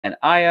and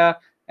Aya,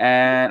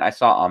 and I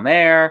saw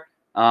Amer.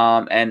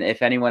 And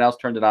if anyone else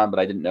turned it on, but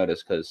I didn't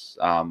notice because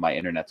my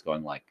internet's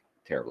going like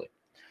terribly.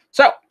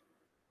 So,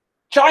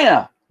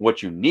 China,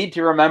 what you need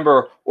to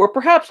remember or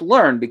perhaps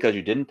learn because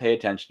you didn't pay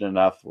attention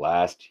enough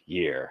last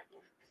year.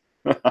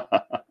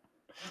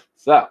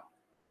 So,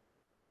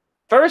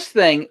 first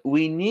thing,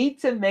 we need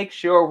to make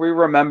sure we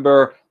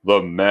remember the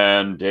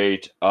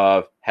mandate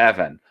of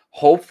heaven.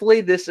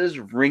 Hopefully, this is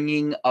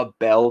ringing a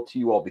bell to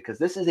you all because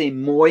this is a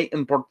muy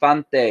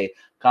importante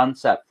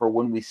concept for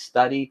when we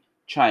study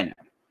China.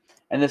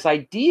 And this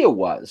idea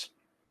was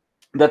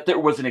that there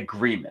was an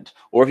agreement,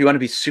 or if you want to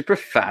be super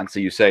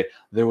fancy, you say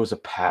there was a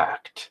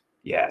pact.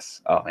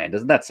 Yes. Oh man,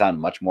 doesn't that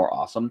sound much more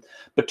awesome?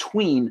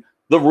 Between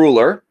the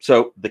ruler,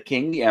 so the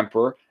king, the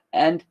emperor,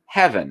 and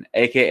heaven,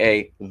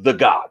 aka the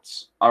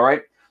gods. All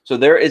right. So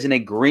there is an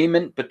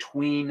agreement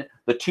between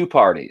the two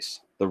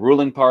parties, the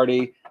ruling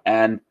party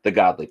and the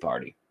godly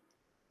party.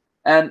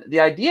 And the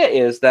idea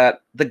is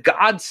that the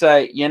gods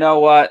say, you know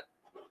what?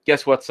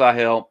 Guess what,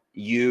 Sahil?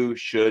 You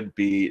should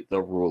be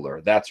the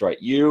ruler. That's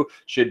right. You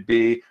should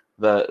be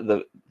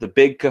the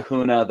big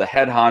kahuna, the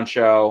head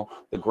honcho,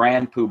 the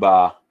grand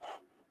poobah.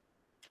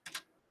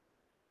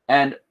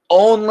 And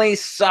only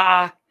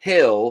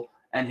Sahil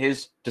and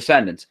his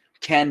descendants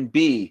can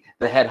be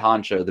the head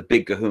honcho, the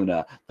big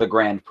kahuna, the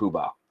grand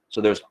poobah. So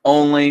there's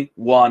only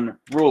one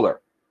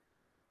ruler.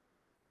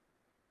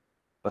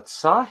 But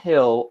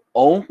Sahil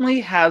only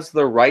has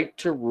the right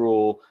to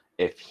rule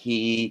if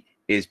he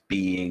is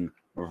being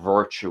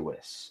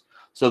virtuous.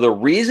 So the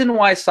reason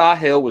why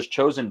Sahil was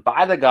chosen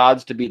by the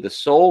gods to be the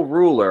sole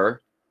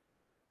ruler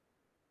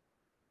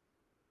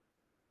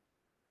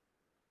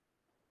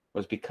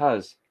was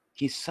because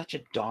he's such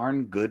a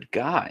darn good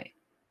guy,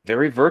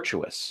 very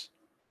virtuous.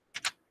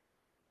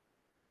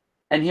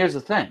 And here's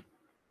the thing.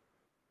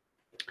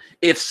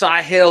 If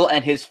Sahil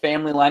and his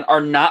family line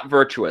are not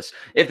virtuous,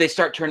 if they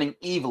start turning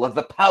evil, if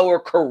the power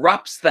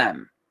corrupts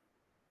them,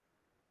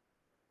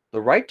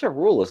 the right to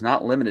rule is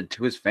not limited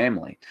to his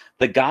family.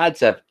 The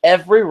gods have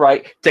every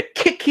right to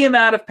kick him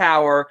out of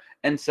power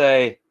and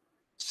say,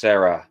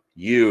 Sarah,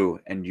 you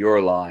and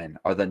your line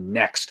are the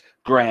next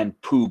grand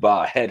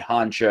poobah, head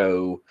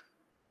honcho,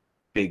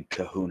 big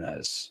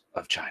kahunas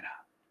of China.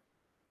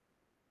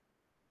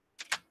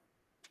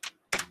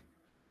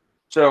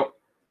 So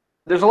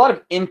there's a lot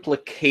of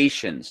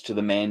implications to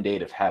the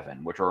mandate of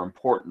heaven, which are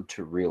important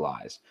to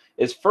realize.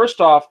 Is first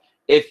off,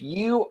 if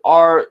you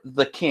are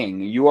the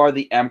king, you are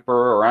the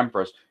emperor or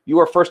empress, you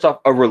are first off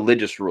a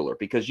religious ruler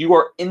because you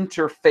are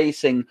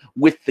interfacing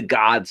with the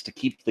gods to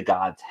keep the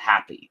gods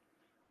happy.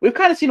 We've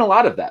kind of seen a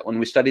lot of that when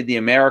we studied the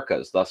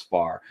Americas thus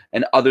far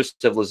and other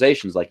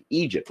civilizations like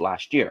Egypt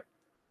last year.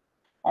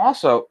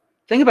 Also,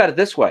 think about it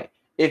this way.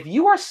 If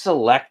you are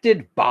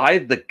selected by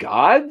the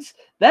gods,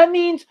 that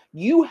means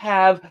you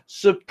have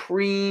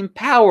supreme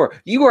power.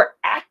 You are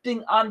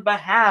acting on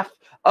behalf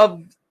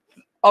of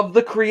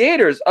the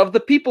creators, of the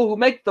people who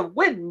make the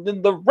wind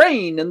and the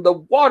rain and the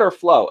water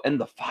flow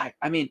and the fire.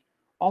 I mean,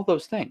 all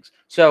those things.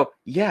 So,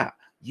 yeah,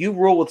 you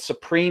rule with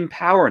supreme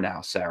power now,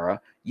 Sarah.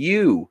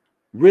 You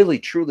really,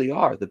 truly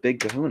are the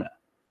big kahuna.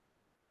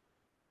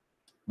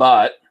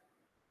 But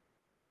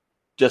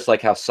just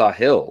like how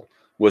Sahil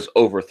was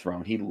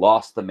overthrown, he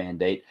lost the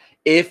mandate.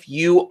 If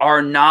you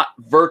are not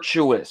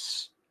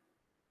virtuous,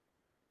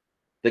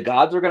 the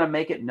gods are going to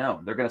make it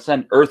known. They're going to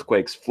send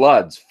earthquakes,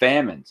 floods,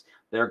 famines.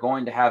 They're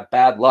going to have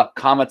bad luck,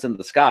 comets in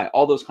the sky,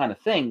 all those kind of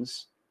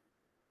things.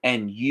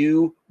 And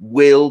you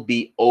will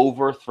be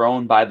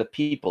overthrown by the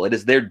people. It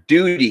is their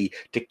duty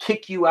to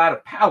kick you out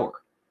of power.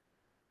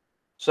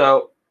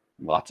 So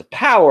lots of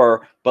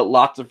power, but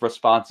lots of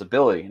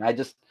responsibility. And I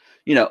just,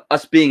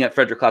 us being at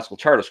Frederick Classical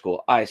Charter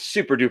School, I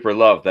super duper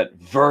love that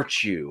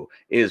virtue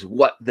is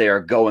what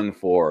they're going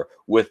for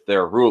with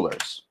their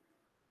rulers.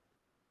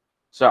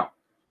 So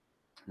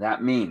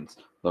that means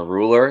the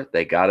ruler,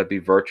 they got to be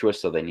virtuous,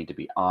 so they need to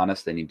be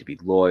honest, they need to be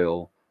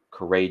loyal,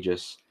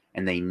 courageous,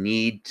 and they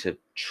need to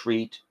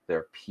treat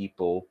their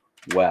people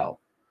well.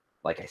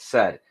 Like I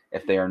said,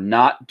 if they are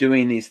not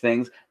doing these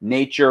things,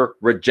 nature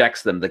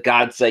rejects them. The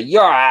gods say,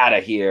 you're out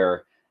of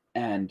here.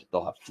 And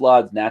they'll have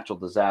floods, natural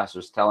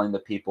disasters, telling the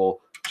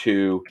people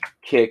to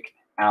kick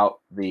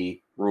out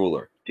the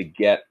ruler, to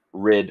get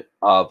rid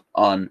of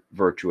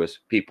unvirtuous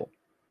people.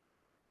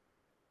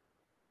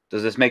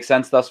 Does this make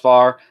sense thus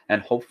far?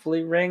 And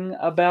hopefully ring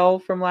a bell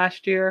from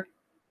last year?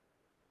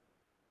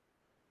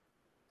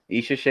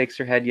 Isha shakes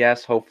her head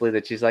yes, hopefully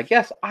that she's like,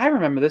 yes, I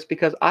remember this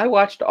because I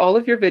watched all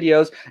of your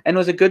videos and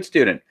was a good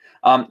student.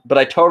 But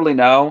I totally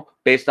know,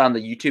 based on the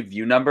YouTube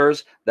view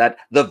numbers, that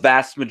the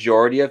vast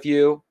majority of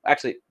you,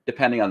 actually,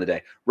 depending on the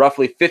day,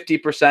 roughly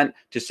 50%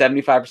 to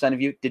 75%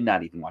 of you did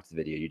not even watch the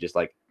video. You just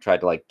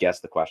tried to guess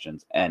the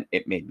questions, and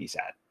it made me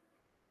sad.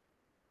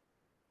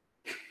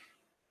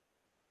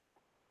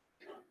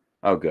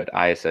 Oh, good.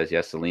 Aya says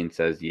yes. Celine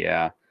says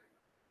yeah.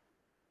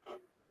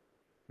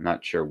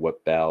 Not sure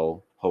what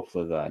bell.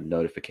 Hopefully the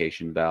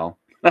notification bell.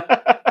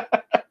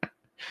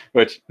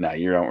 Which, no,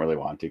 you don't really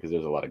want to because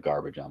there's a lot of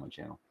garbage on the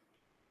channel.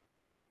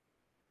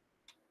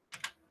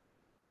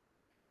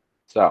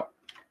 So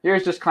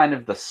here's just kind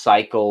of the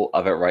cycle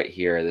of it right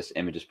here. This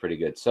image is pretty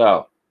good.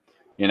 So,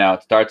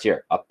 it starts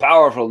here. A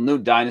powerful new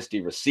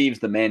dynasty receives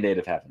the mandate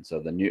of heaven. So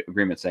the new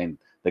agreement saying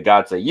the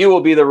gods say, you will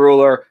be the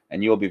ruler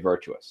and you will be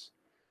virtuous.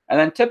 And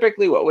then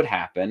typically what would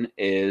happen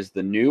is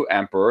the new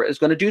emperor is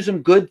going to do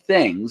some good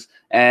things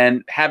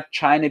and have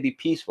China be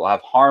peaceful,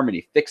 have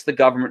harmony, fix the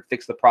government,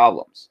 fix the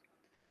problems.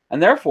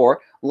 And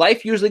therefore,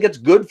 life usually gets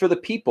good for the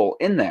people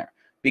in there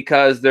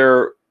because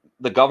the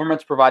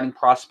government's providing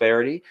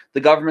prosperity,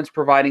 the government's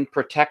providing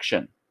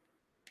protection.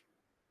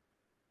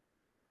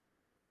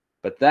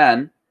 But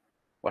then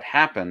what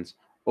happens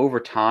over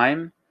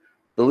time,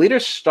 the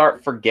leaders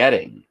start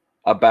forgetting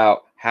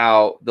about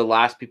how the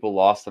last people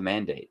lost the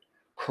mandate.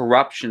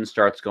 Corruption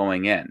starts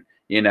going in.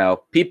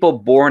 People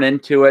born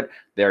into it,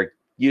 they're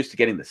used to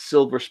getting the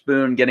silver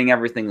spoon, getting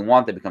everything they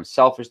want. They become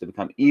selfish, they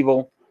become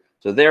evil.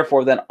 So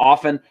therefore, then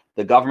often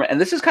the government,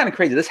 and this is kind of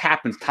crazy, this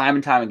happens time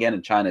and time again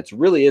in China. It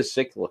really is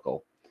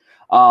cyclical.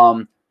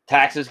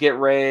 Taxes get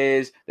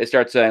raised. They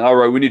start saying, all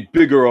right, we need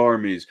bigger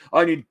armies.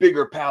 I need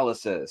bigger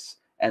palaces.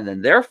 And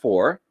then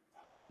therefore,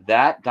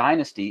 that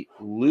dynasty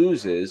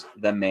loses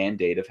the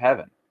mandate of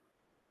heaven.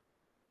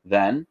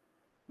 Then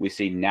we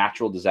see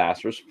natural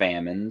disasters,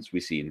 famines, we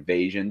see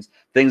invasions,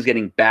 things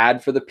getting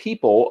bad for the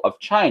people of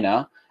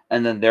China,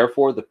 and then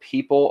therefore the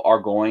people are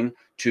going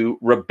to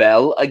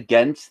rebel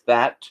against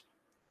that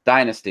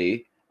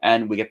dynasty,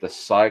 and we get the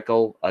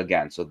cycle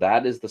again. So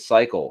that is the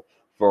cycle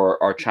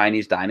for our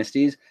Chinese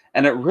dynasties,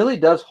 and it really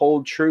does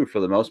hold true for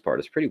the most part.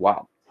 It's pretty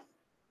wild.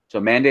 So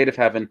mandate of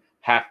heaven,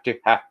 have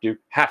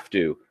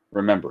to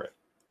remember it.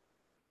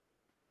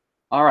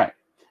 All right.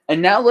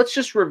 And now let's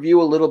just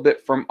review a little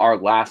bit from our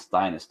last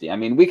dynasty. I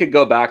mean, we could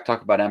go back,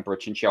 talk about Emperor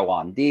Qin Shi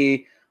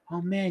Huangdi.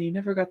 Oh man, you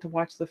never got to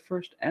watch the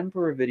first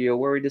Emperor video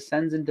where he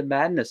descends into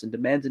madness and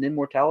demands an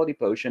immortality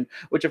potion,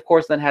 which of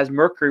course then has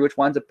mercury, which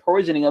winds up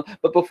poisoning him,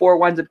 but before it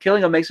winds up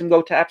killing him, makes him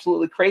go to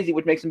absolutely crazy,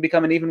 which makes him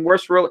become an even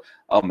worse ruler.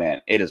 Oh man,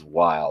 it is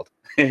wild.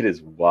 It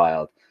is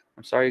wild.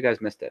 I'm sorry you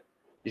guys missed it.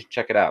 You should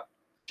check it out.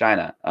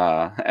 China,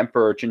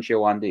 Emperor Qin Shi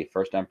Huangdi,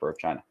 first emperor of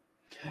China.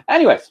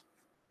 Anyways,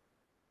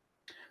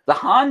 the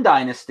Han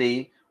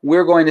Dynasty,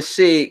 we're going to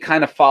see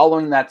kind of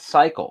following that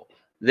cycle.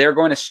 They're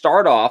going to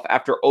start off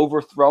after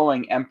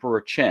overthrowing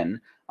Emperor Qin.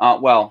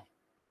 Well,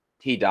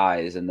 he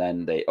dies and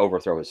then they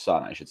overthrow his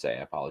son, I should say.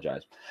 I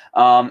apologize.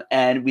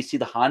 And we see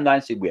the Han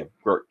Dynasty. We have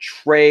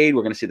trade.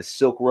 We're going to see the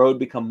Silk Road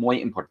become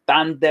muy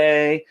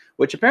importante,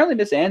 which apparently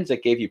Miss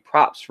Anzik gave you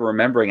props for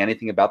remembering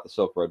anything about the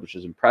Silk Road, which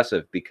is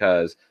impressive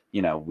because,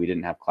 we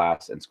didn't have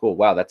class in school.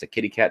 Wow, that's a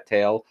kitty cat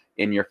tail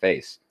in your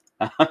face.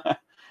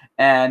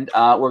 And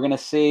we're going to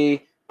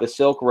see the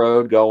Silk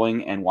Road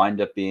going and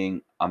wind up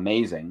being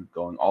amazing,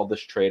 going all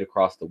this trade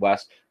across the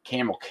West,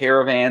 camel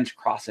caravans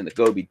crossing the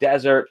Gobi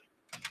Desert.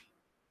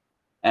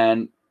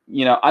 And,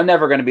 I'm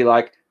never going to be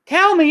like,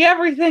 tell me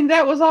everything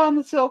that was on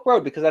the Silk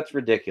Road, because that's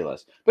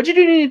ridiculous. But you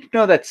do need to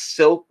know that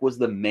silk was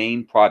the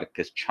main product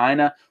because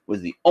China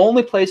was the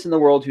only place in the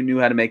world who knew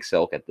how to make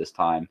silk at this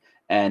time.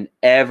 And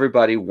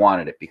everybody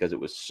wanted it because it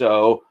was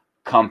so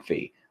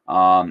comfy,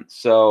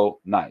 so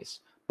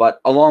nice. But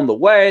along the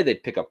way,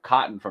 they'd pick up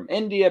cotton from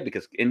India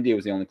because India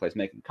was the only place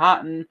making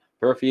cotton,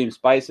 perfume,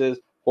 spices,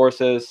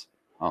 horses.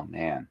 Oh,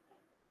 man,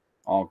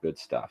 all good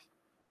stuff.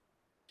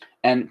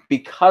 And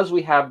because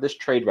we have this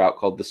trade route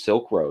called the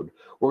Silk Road,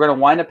 we're going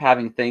to wind up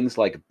having things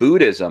like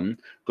Buddhism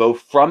go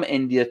from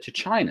India to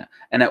China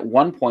and at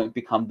one point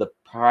become the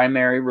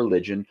primary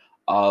religion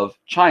of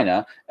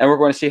China. And we're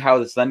going to see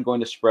how it's then going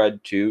to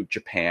spread to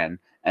Japan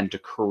and to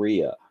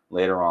Korea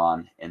later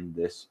on in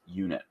this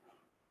unit.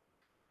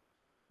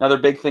 Another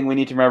big thing we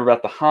need to remember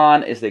about the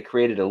Han is they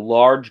created a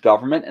large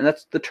government, and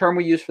that's the term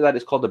we use for that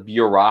is called a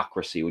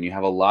bureaucracy, when you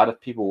have a lot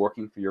of people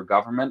working for your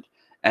government.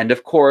 And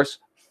of course,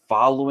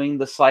 following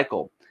the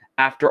cycle,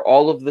 after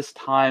all of this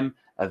time,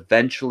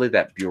 eventually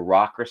that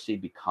bureaucracy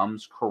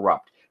becomes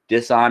corrupt.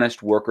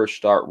 Dishonest workers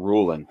start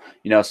ruling.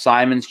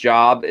 Simon's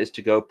job is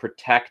to go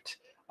protect,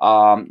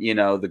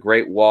 the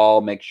Great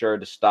Wall, make sure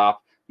to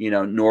stop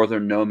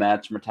northern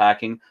nomads from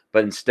attacking.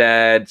 But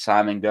instead,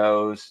 Simon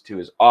goes to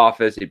his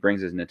office. He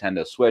brings his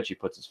Nintendo Switch. He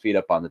puts his feet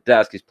up on the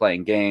desk. He's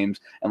playing games.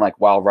 And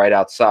while right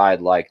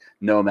outside,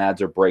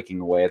 nomads are breaking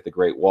away at the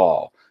Great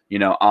Wall.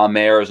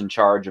 Amer is in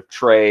charge of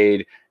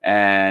trade.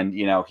 And,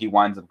 he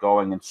winds up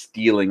going and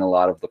stealing a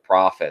lot of the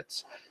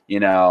profits.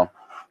 Isha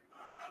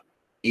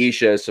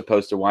is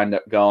supposed to wind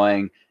up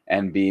going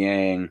and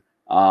being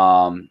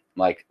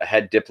a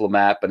head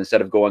diplomat, but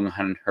instead of going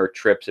on her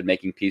trips and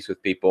making peace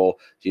with people,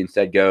 she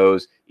instead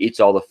goes, eats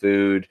all the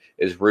food,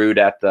 is rude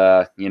at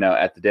the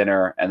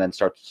dinner, and then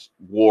starts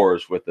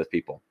wars with the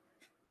people.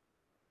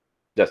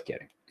 Just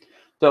kidding.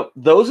 So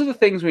those are the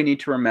things we need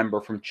to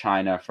remember from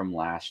China from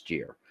last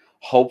year.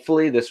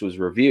 Hopefully this was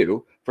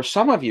review. For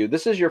some of you,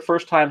 this is your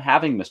first time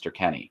having Mr.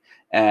 Kenny,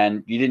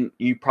 and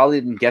you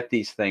probably didn't get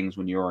these things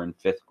when you were in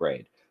 5th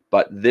grade.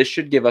 But this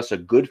should give us a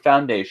good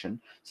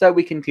foundation so that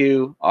we can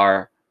do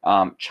our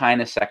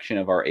China section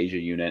of our Asia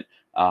unit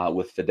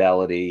with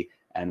fidelity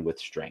and with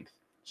strength.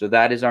 So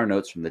that is our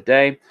notes from the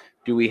day.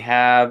 Do we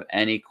have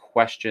any questions?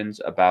 questions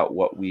about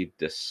what we've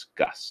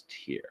discussed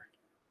here?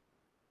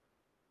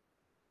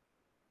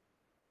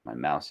 My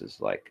mouse is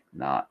like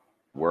not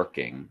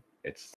working. It's